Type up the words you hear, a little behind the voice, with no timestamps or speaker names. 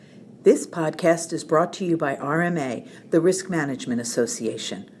This podcast is brought to you by RMA, the Risk Management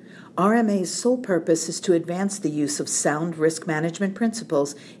Association. RMA's sole purpose is to advance the use of sound risk management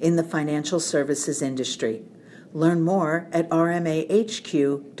principles in the financial services industry. Learn more at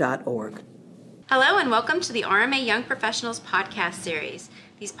rmahq.org. Hello and welcome to the RMA Young Professionals podcast series.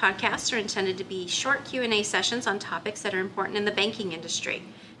 These podcasts are intended to be short Q&A sessions on topics that are important in the banking industry.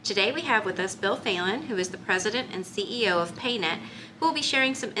 Today we have with us Bill Phelan, who is the President and CEO of PayNet, who will be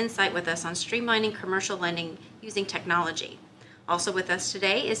sharing some insight with us on streamlining commercial lending using technology. Also with us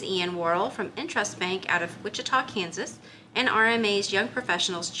today is Ian Worrell from Intrust Bank out of Wichita, Kansas, and RMA's Young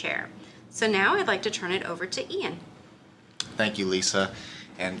Professionals Chair. So now I'd like to turn it over to Ian. Thank you, Lisa.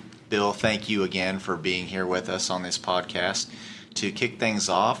 And Bill, thank you again for being here with us on this podcast. To kick things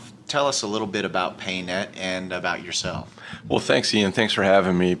off, tell us a little bit about PayNet and about yourself. Well, thanks, Ian. Thanks for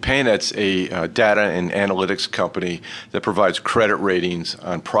having me. PayNet's a data and analytics company that provides credit ratings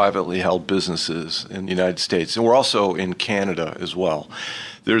on privately held businesses in the United States. And we're also in Canada as well.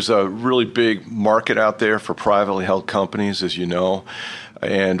 There's a really big market out there for privately held companies, as you know.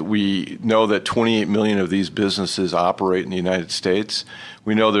 And we know that 28 million of these businesses operate in the United States.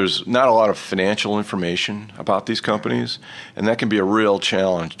 We know there's not a lot of financial information about these companies, and that can be a real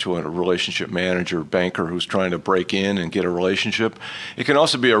challenge to a relationship manager, banker who's trying to break in and get a relationship. It can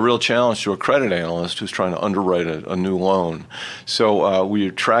also be a real challenge to a credit analyst who's trying to underwrite a new loan. So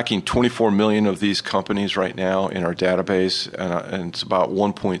we're tracking 24 million of these companies right now in our database, and it's about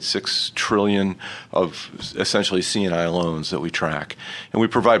 1.6 trillion of essentially C&I loans that we track. And we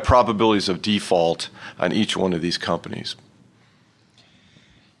provide probabilities of default on each one of these companies.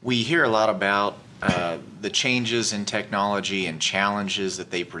 We hear a lot about the changes in technology and challenges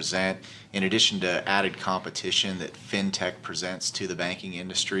that they present, in addition to added competition that fintech presents to the banking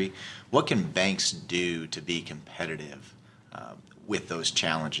industry. What can banks do to be competitive with those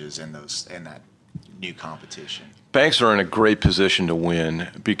challenges and that new competition? Banks are in a great position to win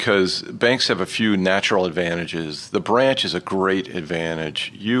because banks have a few natural advantages. The branch is a great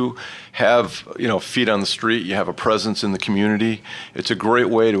advantage. You have, feet on the street. You have a presence in the community. It's a great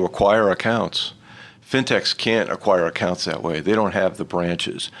way to acquire accounts. Fintechs can't acquire accounts that way. They don't have the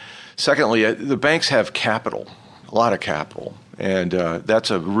branches. Secondly, the banks have capital, a lot of capital, and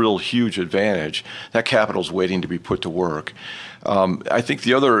that's a real huge advantage. That capital is waiting to be put to work. I think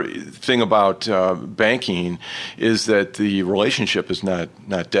the other thing about banking is that the relationship is not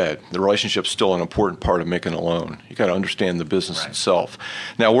dead. The relationship's still an important part of making a loan. You got to understand the business itself.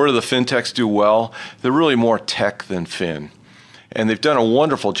 Now, where do the fintechs do well? They're really more tech than fin. And they've done a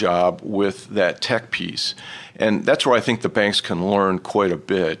wonderful job with that tech piece. And that's where I think the banks can learn quite a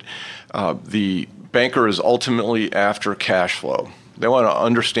bit. The banker is ultimately after cash flow. They want to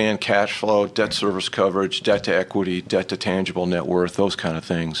understand cash flow, debt service coverage, debt to equity, debt to tangible net worth, those kind of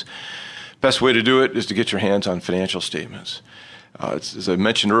things. Best way to do it is to get your hands on financial statements. As I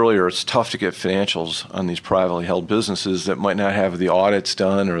mentioned earlier, it's tough to get financials on these privately held businesses that might not have the audits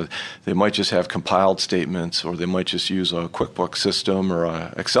done, or they might just have compiled statements, or they might just use a QuickBooks system or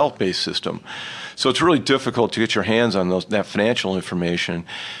an Excel-based system. So it's really difficult to get your hands on that financial information.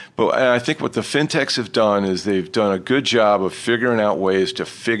 But I think what the fintechs have done is they've done a good job of figuring out ways to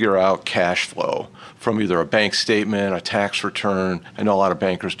figure out cash flow from either a bank statement, a tax return. I know a lot of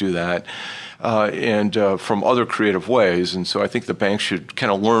bankers do that. And from other creative ways. And so I think the banks should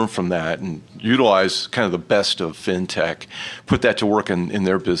kind of learn from that and utilize kind of the best of fintech, put that to work in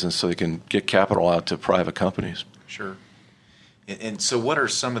their business so they can get capital out to private companies. Sure. And so what are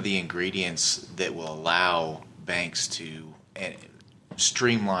some of the ingredients that will allow banks to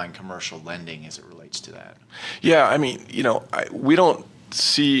streamline commercial lending as it relates to that? Yeah, I mean, we don't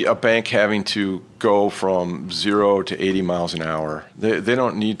see a bank having to go from 0 to 80 miles an hour. They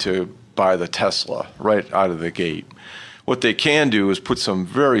don't need to buy the Tesla right out of the gate. What they can do is put some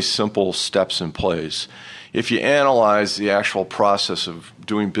very simple steps in place. If you analyze the actual process of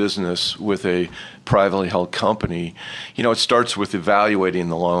doing business with a privately held company, it starts with evaluating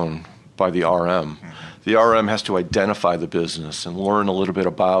the loan by the RM. The RM has to identify the business and learn a little bit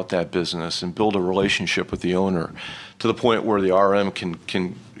about that business and build a relationship with the owner to the point where the RM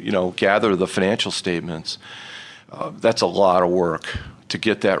can gather the financial statements. That's a lot of work to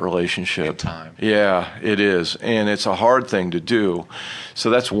get that relationship. And time. Yeah, it is. And it's a hard thing to do. So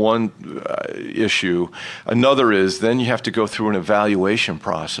that's one issue. Another is then you have to go through an evaluation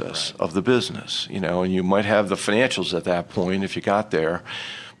process of the business, and you might have the financials at that point if you got there,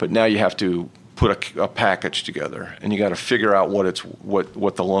 but now you have to put a package together, and you got to figure out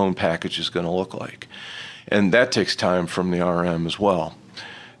what the loan package is going to look like. And that takes time from the RM as well.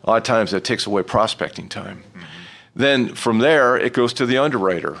 A lot of times that takes away prospecting time. Then from there, it goes to the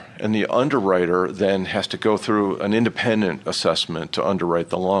underwriter, and the underwriter then has to go through an independent assessment to underwrite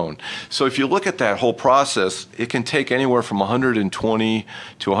the loan. So if you look at that whole process, it can take anywhere from 120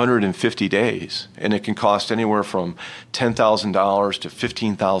 to 150 days, and it can cost anywhere from $10,000 to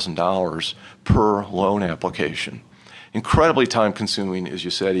 $15,000 per loan application. Incredibly time-consuming, as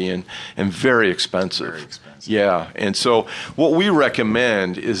you said, Ian, and very expensive. Very expensive. Yeah, and so what we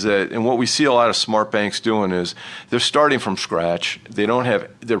recommend is that, and what we see a lot of smart banks doing is they're starting from scratch. They don't have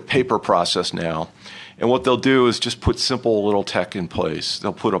their paper process now, and what they'll do is just put simple little tech in place.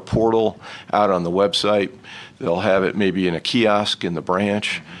 They'll put a portal out on the website. They'll have it maybe in a kiosk in the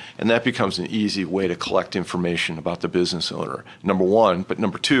branch, and that becomes an easy way to collect information about the business owner, number one. But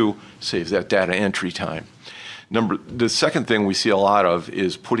number two, saves that data entry time. The second thing we see a lot of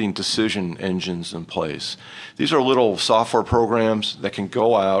is putting decision engines in place. These are little software programs that can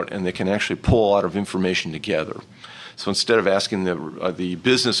go out and they can actually pull a lot of information together. So instead of asking the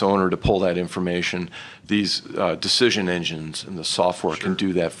business owner to pull that information, these decision engines and the software can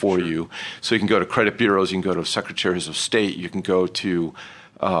do that for you. So you can go to credit bureaus, you can go to secretaries of state, you can go to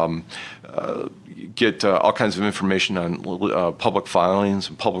get all kinds of information on public filings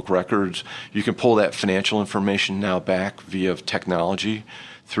and public records. You can pull that financial information now back via technology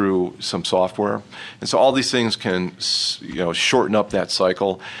through some software. And so all these things can shorten up that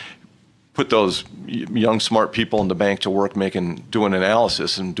cycle, put those young, smart people in the bank to work doing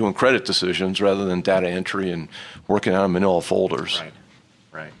analysis and doing credit decisions rather than data entry and working on manila folders. Right.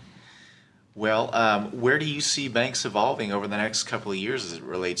 Well, where do you see banks evolving over the next couple of years as it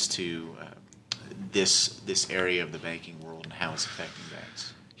relates to this area of the banking world and how it's affecting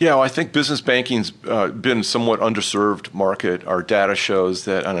banks? Yeah, well, I think business banking's been a somewhat underserved market. Our data shows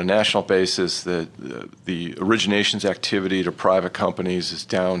that on a national basis that the originations activity to private companies is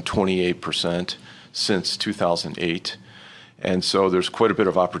down 28% since 2008. And so there's quite a bit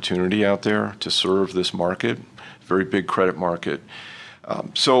of opportunity out there to serve this market, very big credit market.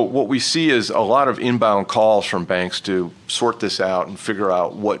 So what we see is a lot of inbound calls from banks to sort this out and figure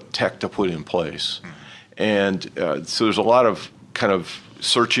out what tech to put in place. And so there's a lot of kind of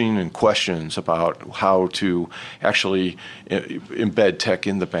searching and questions about how to actually embed tech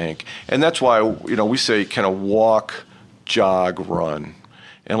in the bank. And that's why, we say kind of walk, jog, run.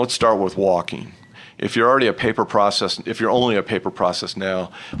 And let's start with walking. If you're only a paper process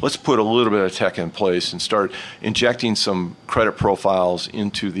now, let's put a little bit of tech in place and start injecting some credit profiles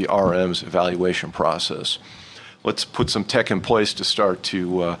into the RM's evaluation process. Let's put some tech in place to start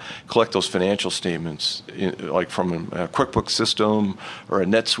to collect those financial statements, like from a QuickBooks system or a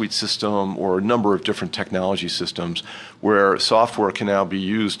NetSuite system or a number of different technology systems where software can now be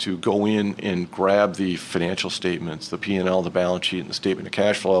used to go in and grab the financial statements, the P&L, the balance sheet, and the statement of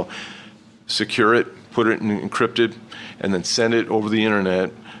cash flow, secure it, put it in encrypted, and then send it over the internet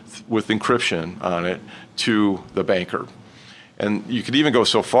with encryption on it to the banker. And you could even go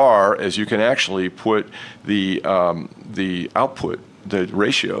so far as you can actually put the output, the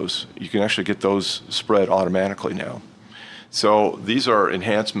ratios, you can actually get those spread automatically now. So these are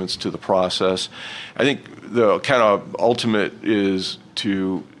enhancements to the process. I think the kind of ultimate is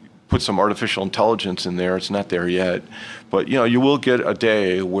to put some artificial intelligence in there. It's not there yet. But, you will get a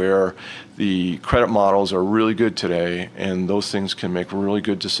day where the credit models are really good today, and those things can make really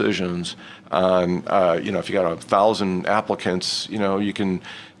good decisions on, if you got 1,000 applicants, you can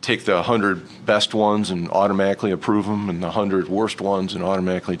take the 100 best ones and automatically approve them and the 100 worst ones and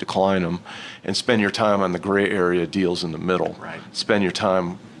automatically decline them and spend your time on the gray area deals in the middle. Right. Spend your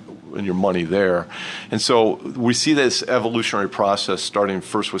time and your money there. And so we see this evolutionary process starting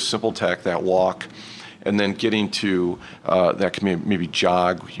first with simple tech, that walk, and then getting to that can maybe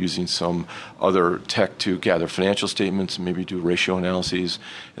jog using some other tech to gather financial statements and maybe do ratio analyses,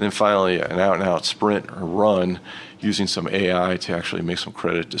 and then finally an out-and-out sprint or run using some AI to actually make some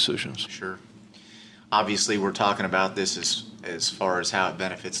credit decisions. Sure. Obviously, we're talking about this as far as how it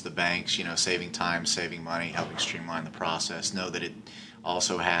benefits the banks, saving time, saving money, helping streamline the process. Know that it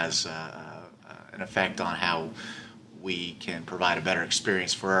also has an effect on how we can provide a better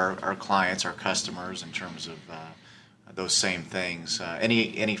experience for our clients, our customers, in terms of those same things.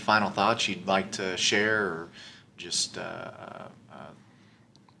 Any final thoughts you'd like to share, or just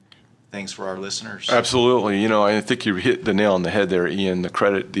things for our listeners? Absolutely. I think you hit the nail on the head there, Ian.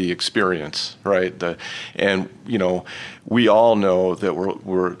 The experience, right? We all know that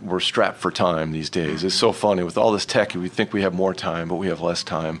we're strapped for time these days. It's so funny with all this tech. We think we have more time, but we have less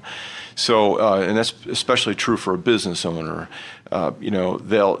time. So, and that's especially true for a business owner.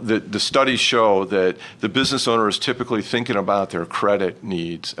 The studies show that the business owner is typically thinking about their credit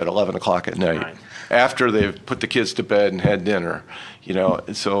needs at 11 o'clock at night. Right. after they've put the kids to bed and had dinner,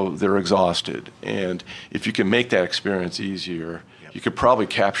 and so they're exhausted. And if you can make that experience easier, you could probably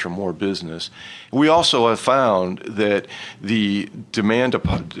capture more business. We also have found that the demand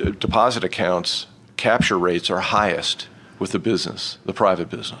deposit accounts capture rates are highest with the private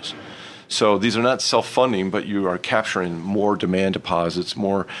business. So these are not self-funding, but you are capturing more demand deposits,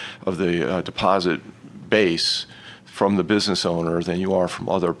 more of the deposit base from the business owner than you are from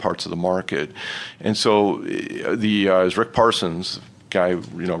other parts of the market. And so as Rick Parsons, guy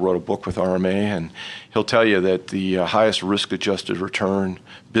wrote a book with RMA, and he'll tell you that the highest risk-adjusted return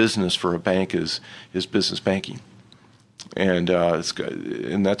business for a bank is business banking, and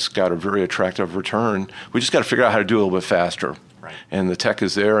that's got a very attractive return. We just got to figure out how to do it a little bit faster. Right. And the tech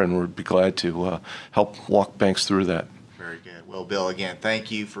is there, and we'd be glad to help walk banks through that. Very good. Well, Bill, again,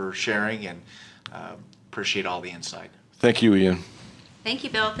 thank you for sharing, and appreciate all the insight. Thank you, Ian. Thank you,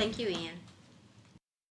 Bill. Thank you, Ian.